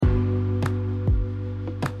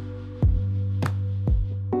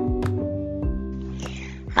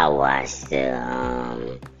I watched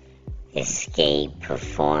the Escape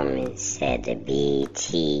performance at the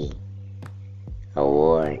BET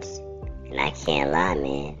Awards, and I can't lie,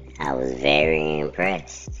 man, I was very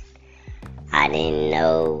impressed. I didn't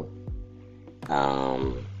know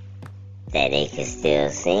that they could still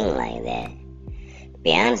sing like that.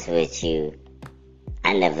 Be honest with you,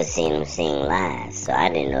 I never seen them sing live, so I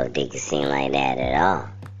didn't know if they could sing like that at all.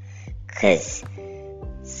 'Cause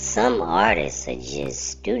some artists are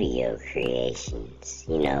just studio creations,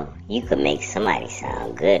 you know. You could make somebody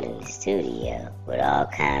sound good in the studio with all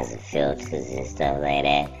kinds of filters and stuff like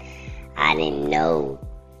that. I didn't know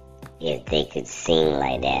if they could sing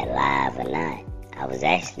like that live or not. I was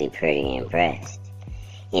actually pretty impressed.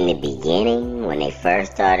 In the beginning, when they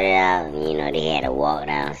first started out, you know, they had to walk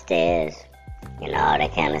downstairs and all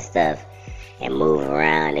that kind of stuff and move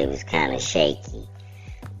around. It was kind of shaky.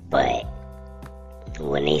 But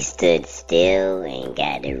when they stood still and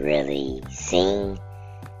got to really sing,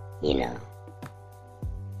 you know,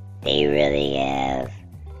 they really have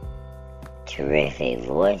terrific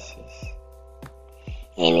voices.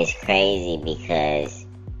 And it's crazy because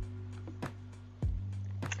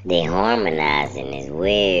they harmonizing is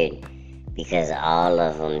weird because all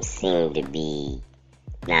of them seem to be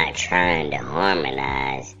not trying to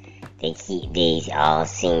harmonize. They all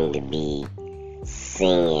seem to be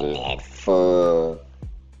singing at full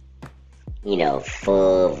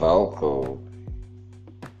vocal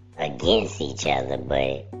against each other,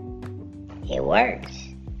 but it works.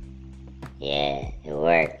 Yeah, it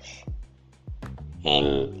works.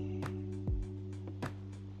 And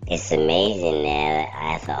it's amazing that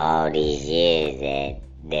after all these years that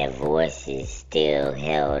their voices still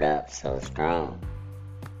held up so strong.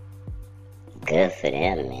 Good for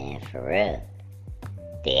them, man, for real.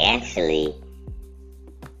 They actually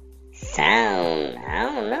sound, I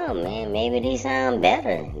don't know, man, maybe they sound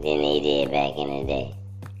better than they did back in the day.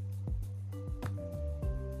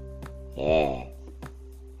 Yeah.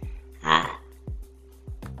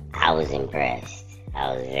 I was impressed.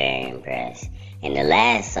 I was very impressed. And the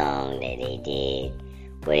last song that they did,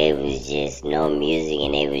 where it was just no music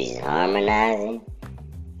and they was just harmonizing,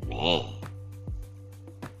 man,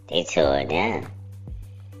 they tore it down.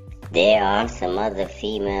 There are some other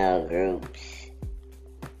female groups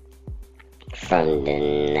from the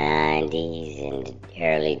 90s and the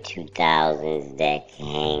early 2000s that can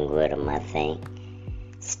hang with them, I think,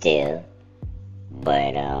 still.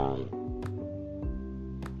 But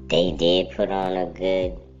they did put on a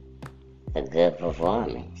good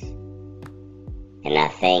performance. And I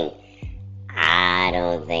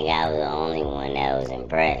don't think I was the only one that was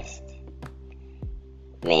impressed.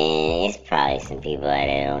 Man, it's probably some people out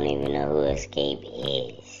there that don't even know who Escape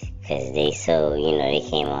is. Because they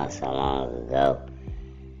came out so long ago.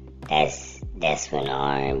 That's when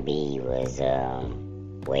R&B was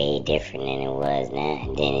way different than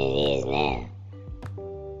it is now.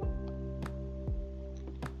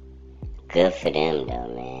 Good for them though,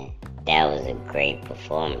 man. That was a great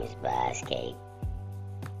performance by Escape.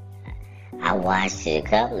 I watched it a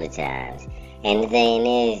couple of times. And the thing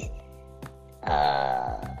is,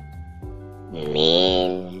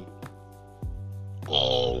 men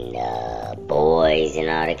and boys and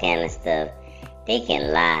all that kind of stuff, they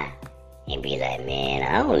can lie and be like, man,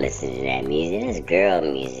 I don't listen to that music. That's girl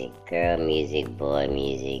music, boy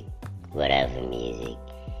music, whatever music.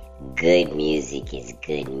 Good music is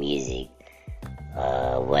good music.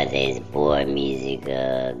 Whether it's boy music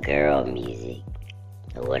or girl music,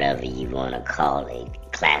 or whatever you want to call it,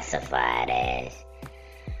 classified as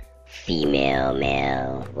female,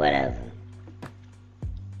 male, whatever.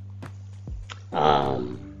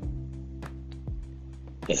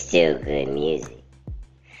 It's still good music.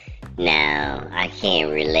 Now, I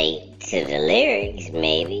can't relate to the lyrics,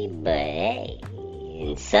 maybe, but hey,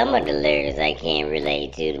 in some of the lyrics I can't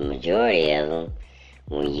relate to, the majority of them,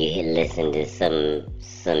 when you listen to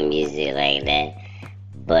some music like that.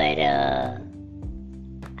 But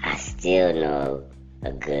I still know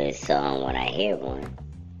a good song when I hear one.